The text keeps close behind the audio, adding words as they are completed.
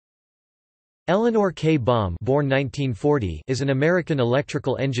Eleanor K. Baum, born 1940, is an American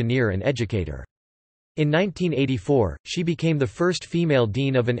electrical engineer and educator. In 1984, she became the first female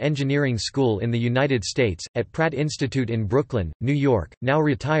dean of an engineering school in the United States, at Pratt Institute in Brooklyn, New York. Now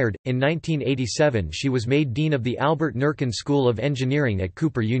retired, in 1987 she was made dean of the Albert Nurkin School of Engineering at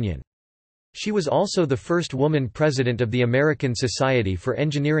Cooper Union. She was also the first woman president of the American Society for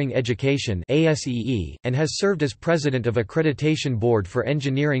Engineering Education (ASEE), and has served as president of Accreditation Board for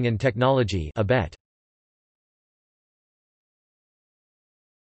Engineering and Technology (ABET).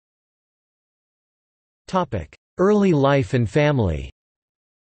 Early life and family.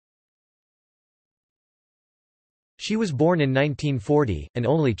 She was born in 1940, an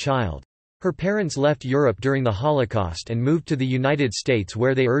only child. Her parents left Europe during the Holocaust and moved to the United States,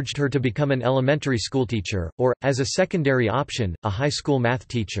 where they urged her to become an elementary school teacher, or, as a secondary option, a high school math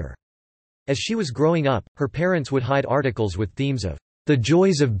teacher. As she was growing up, her parents would hide articles with themes of "the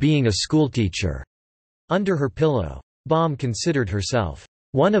joys of being a schoolteacher" under her pillow. Baum considered herself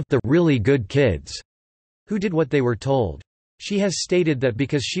one of the really good kids who did what they were told. She has stated that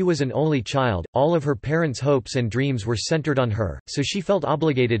because she was an only child, all of her parents' hopes and dreams were centered on her, so she felt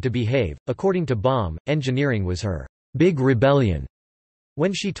obligated to behave. According to Baum, engineering was her big rebellion.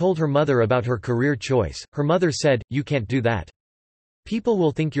 When she told her mother about her career choice, her mother said, "You can't do that. People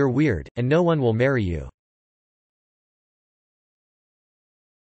will think you're weird, and no one will marry you."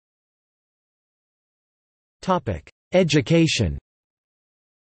 Education.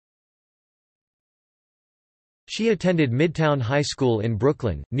 She attended Midtown High School in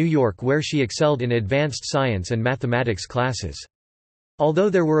Brooklyn, New York, where she excelled in advanced science and mathematics classes. Although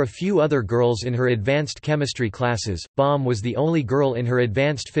there were a few other girls in her advanced chemistry classes, Baum was the only girl in her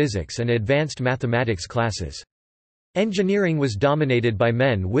advanced physics and advanced mathematics classes. Engineering was dominated by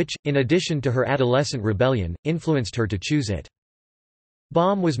men, which, in addition to her adolescent rebellion, influenced her to choose it.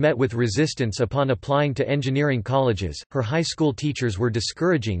 Baum was met with resistance upon applying to engineering colleges. Her high school teachers were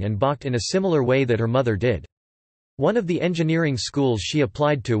discouraging and balked in a similar way that her mother did. One of the engineering schools she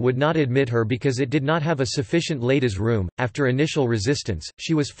applied to would not admit her because it did not have a sufficient ladies' room. After initial resistance,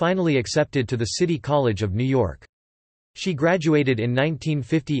 she was finally accepted to the City College of New York. She graduated in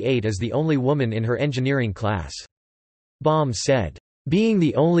 1958 as the only woman in her engineering class. Baum said, "Being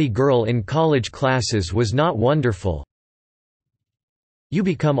the only girl in college classes was not wonderful. You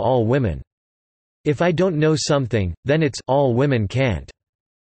become all women. If I don't know something, then it's all women can't."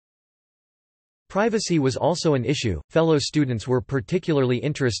 Privacy was also an issue. Fellow students were particularly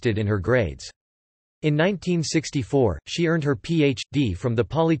interested in her grades. In 1964, she earned her Ph.D. from the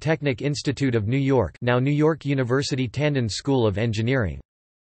Polytechnic Institute of New York, now New York University Tandon School of Engineering.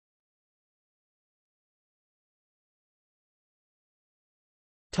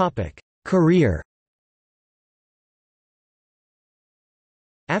 Career.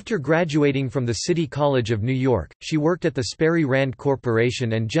 After graduating from the City College of New York, she worked at the Sperry Rand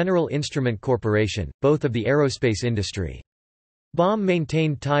Corporation and General Instrument Corporation, both of the aerospace industry. Baum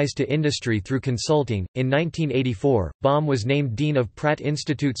maintained ties to industry through consulting. In 1984, Baum was named Dean of Pratt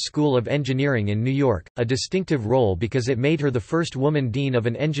Institute's School of Engineering in New York, a distinctive role because it made her the first woman dean of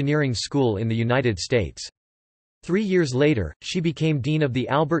an engineering school in the United States. 3 years later, she became dean of the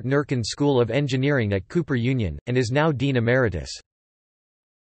Albert Nurkin School of Engineering at Cooper Union, and is now dean emeritus.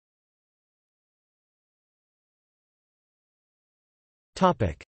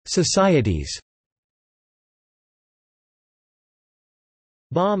 Societies.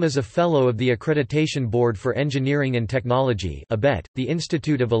 Baum is a Fellow of the Accreditation Board for Engineering and Technology (ABET), the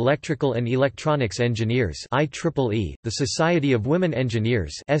Institute of Electrical and Electronics Engineers (IEEE), the Society of Women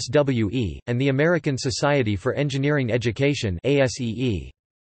Engineers (SWE), and the American Society for Engineering Education (ASEE).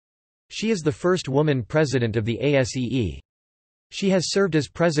 She is the first woman president of the ASEE. She has served as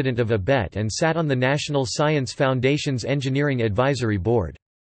president of ABET and sat on the National Science Foundation's Engineering Advisory Board.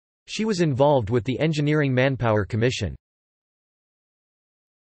 She was involved with the Engineering Manpower Commission.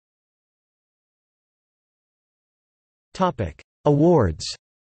 Awards.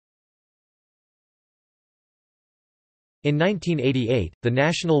 In 1988, the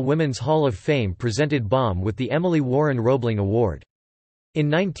National Women's Hall of Fame presented Baum with the Emily Warren Roebling Award. In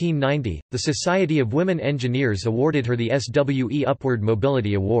 1990, the Society of Women Engineers awarded her the SWE Upward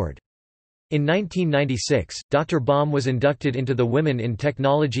Mobility Award. In 1996, Dr. Baum was inducted into the Women in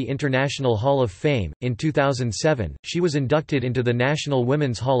Technology International Hall of Fame. In 2007, she was inducted into the National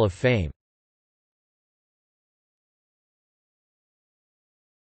Women's Hall of Fame.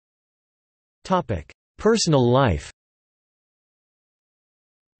 Personal life.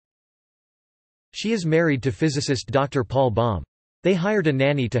 She is married to physicist Dr. Paul Baum. They hired a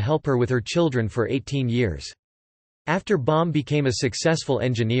nanny to help her with her children for 18 years. After Baum became a successful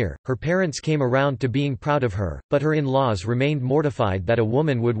engineer, her parents came around to being proud of her, but her in-laws remained mortified that a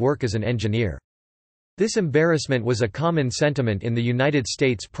woman would work as an engineer. This embarrassment was a common sentiment in the United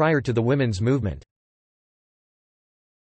States prior to the women's movement.